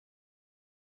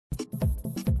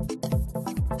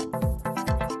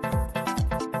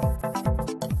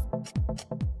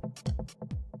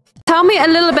Tell me a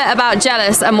little bit about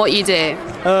Jealous and what you do.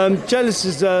 Jealous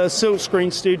is a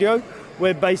silkscreen studio.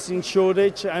 We're based in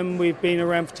Shoreditch and we've been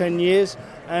around for 10 years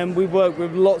and we work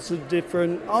with lots of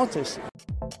different artists.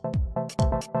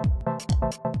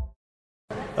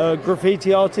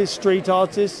 Graffiti artists, street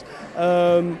artists,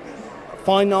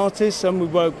 fine artists, and we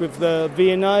work with the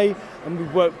V&A and we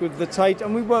work with the Tate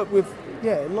and we work with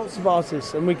lots of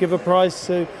artists, and we give a prize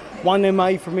to one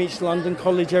MA from each London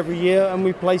college every year and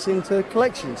we place into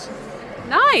collections.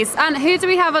 Nice. And who do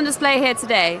we have on display here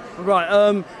today?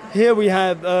 Right, here we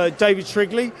have David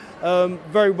Shrigley,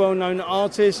 very well-known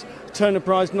artist, Turner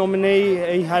Prize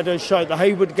nominee. He had a show at the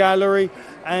Hayward Gallery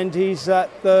and he's at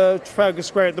the Trafalgar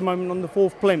Square at the moment on the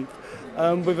 4th plinth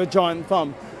with a giant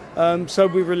thumb. So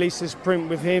we released this print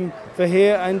with him for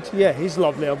here, and yeah, he's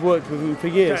lovely. I've worked with him for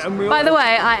years. Okay, by the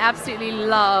way, I absolutely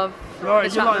love the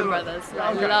Chapman brothers.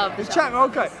 I love the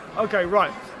Chapman. Okay,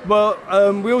 right.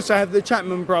 Well, we also have the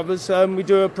Chapman brothers. We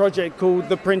do a project called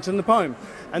The Print and the Poem,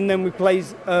 and then we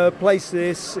place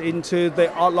this into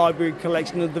the art library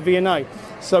collection of the V&A.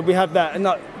 So we have that, and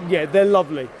they're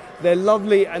lovely. They're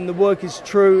lovely, and the work is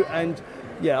true, and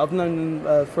yeah, I've known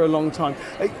them for a long time.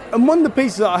 And one of the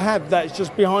pieces that I have that's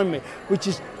just behind me, which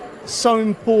is so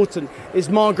important, is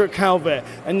Margaret Calvert,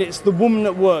 and it's the woman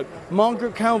at work.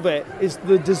 Margaret Calvert is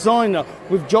the designer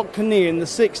with Jock Kinnear in the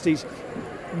 60s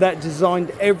that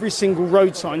designed every single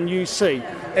road sign you see.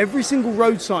 Every single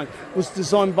road sign was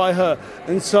designed by her.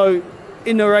 And so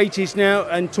in her 80s now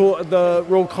and taught at the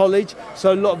Royal College,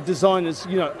 so a lot of designers,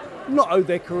 not owe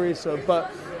their careers to her,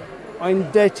 but I'm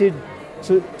indebted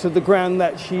to the ground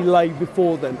that she laid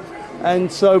before them.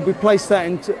 And so we place that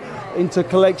into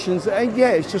collections, and yeah,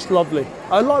 it's just lovely.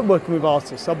 I like working with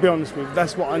artists, I'll be honest with you.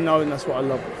 That's what I know and that's what I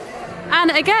love.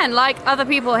 And again, like other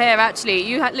people here actually,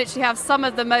 you literally have some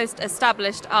of the most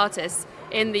established artists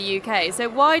in the UK. So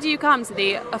why do you come to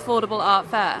the Affordable Art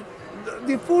Fair?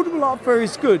 The Affordable Art Fair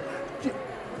is good. Do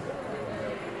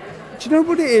you know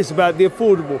what it is about the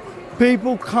affordable?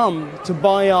 People come to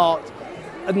buy art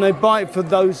and they buy it for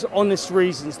those honest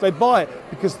reasons. They buy it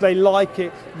because they like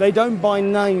it. They don't buy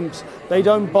names. They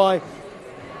don't buy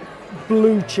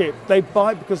blue chip. They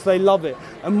buy it because they love it.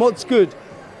 And what's good,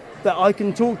 that I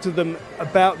can talk to them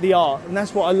about the art, and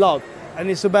that's what I love. And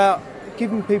it's about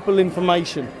giving people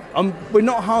information. We're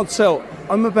not hard sell.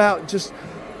 I'm about just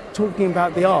talking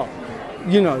about the art,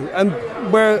 and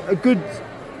we're a good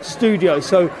studio.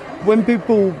 So when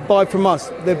people buy from us,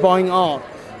 they're buying art.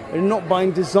 They're not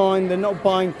buying design, they're not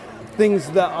buying things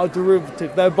that are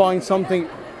derivative. They're buying something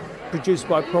produced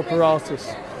by proper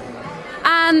artists.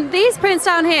 And these prints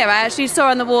down here, I actually saw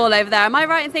on the wall over there. Am I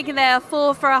right in thinking they are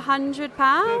 4 for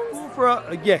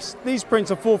 £100? Yes, these prints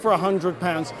are 4 for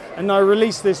 £100, and I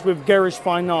released this with Garish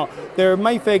Fine Art. They're a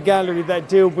Mayfair gallery that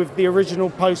deal with the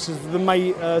original posters of the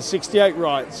May 68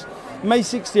 riots. May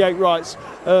 68 riots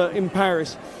in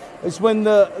Paris is when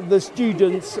the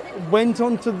students went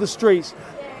onto the streets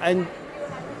and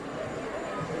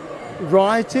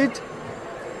rioted,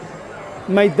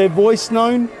 made their voice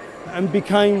known, and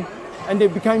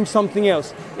it became something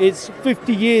else. It's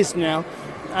 50 years now,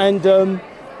 and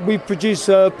we produce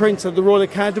prints at the Royal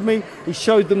Academy. We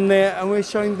showed them there, and we're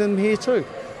showing them here too.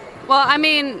 Well, I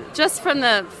mean, just from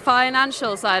the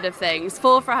financial side of things,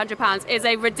 4 for £100 is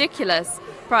a ridiculous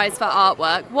price for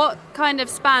artwork. What kind of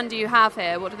span do you have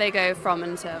here? What do they go from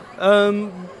until?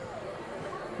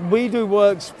 We do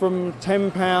works from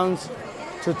 £10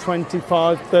 to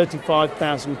 £25,000,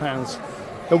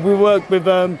 £35,000. We work with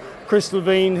Chris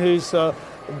Levine, who's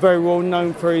very well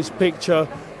known for his picture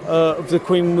of the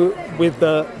Queen with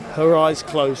her eyes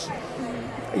closed.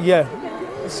 Yeah,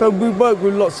 so we work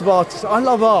with lots of artists. I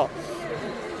love art.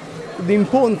 The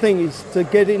important thing is to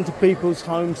get it into people's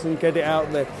homes and get it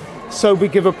out there. So we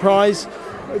give a prize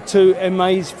to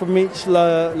MAs from each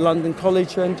London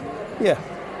college, and yeah.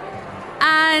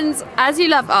 And as you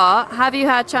love art, have you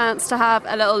had a chance to have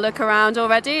a little look around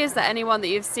already? Is there anyone that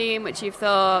you've seen which you've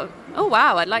thought, oh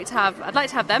wow, I'd like to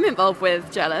have them involved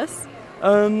with Jealous?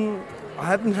 I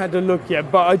haven't had a look yet,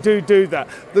 but I do that.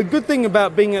 The good thing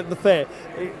about being at the fair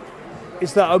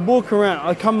is that I walk around.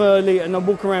 I come early and I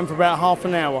walk around for about half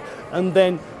an hour, and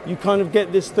then you kind of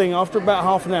get this thing. After about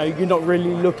half an hour, you're not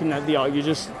really looking at the art. You're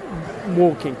just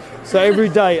walking. So every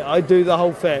day I do the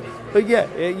whole fair. But yeah,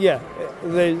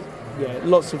 there's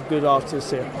lots of good artists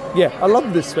here. Yeah, I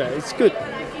love this fair. It's good.